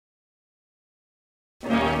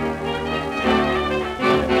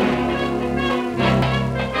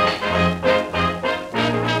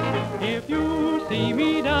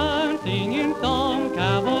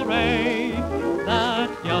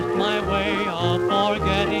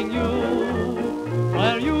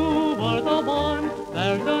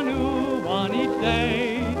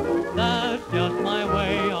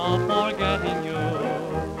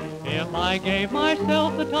I gave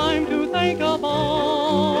myself the time to think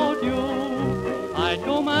about you. I'd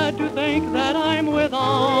go mad to think that I'm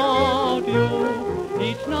without you.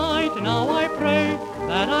 Each night now I pray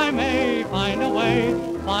that I may find a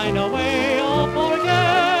way of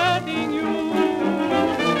forgetting you.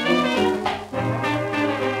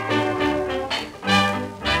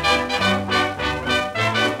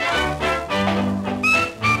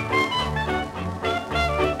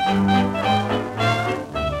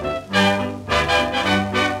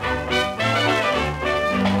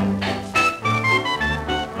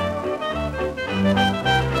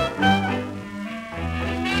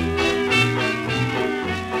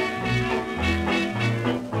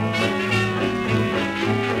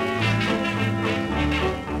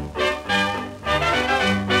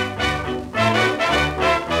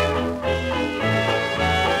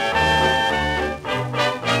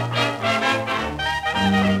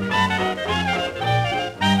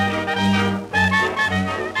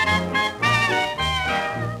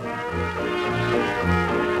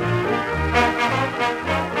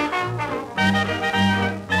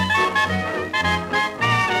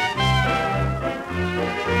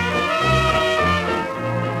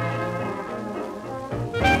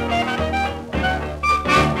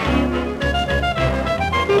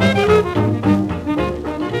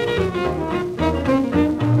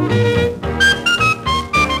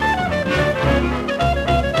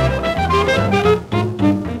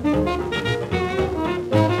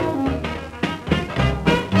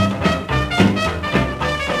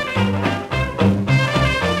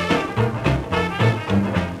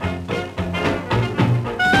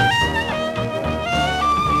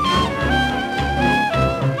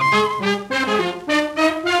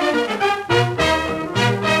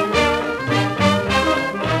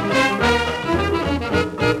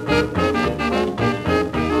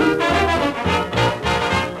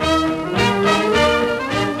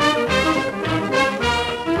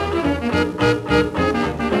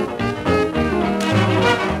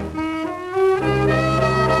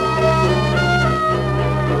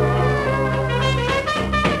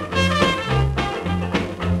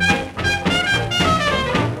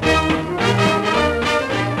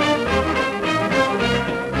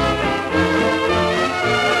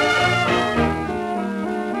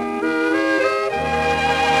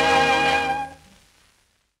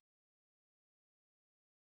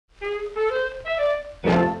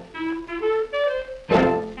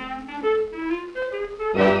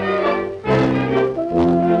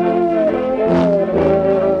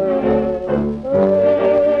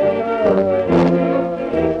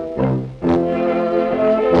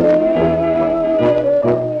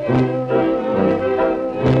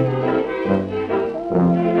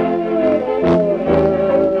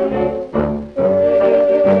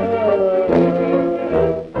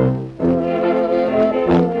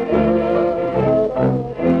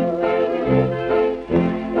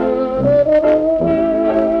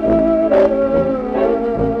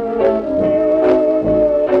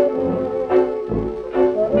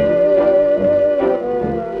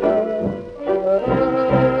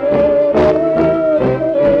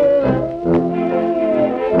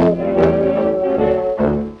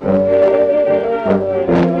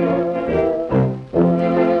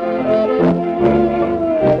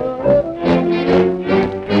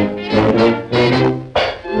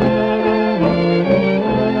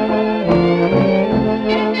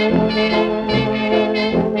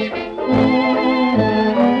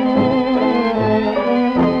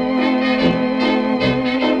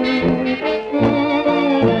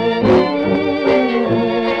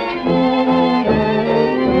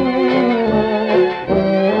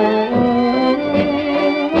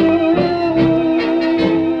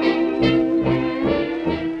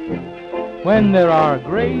 When there are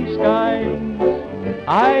gray skies,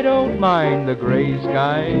 I don't mind the gray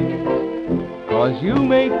skies, 'cause you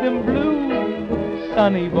make them blue,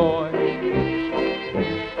 sonny boy.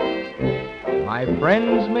 My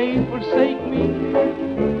friends may forsake me,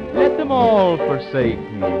 let them all forsake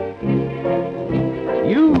me.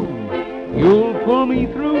 You'll pull me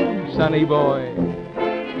through, sonny boy.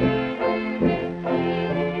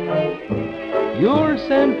 You're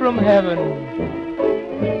sent from heaven,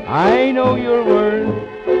 I know your worth.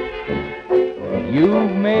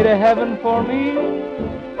 You've made a heaven for me,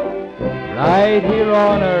 right here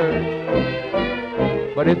on earth.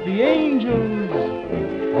 But if the angels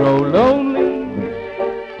grow lonely,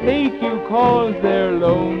 take you 'cause they're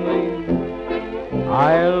lonely,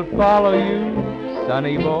 I'll follow you,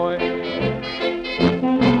 sonny boy.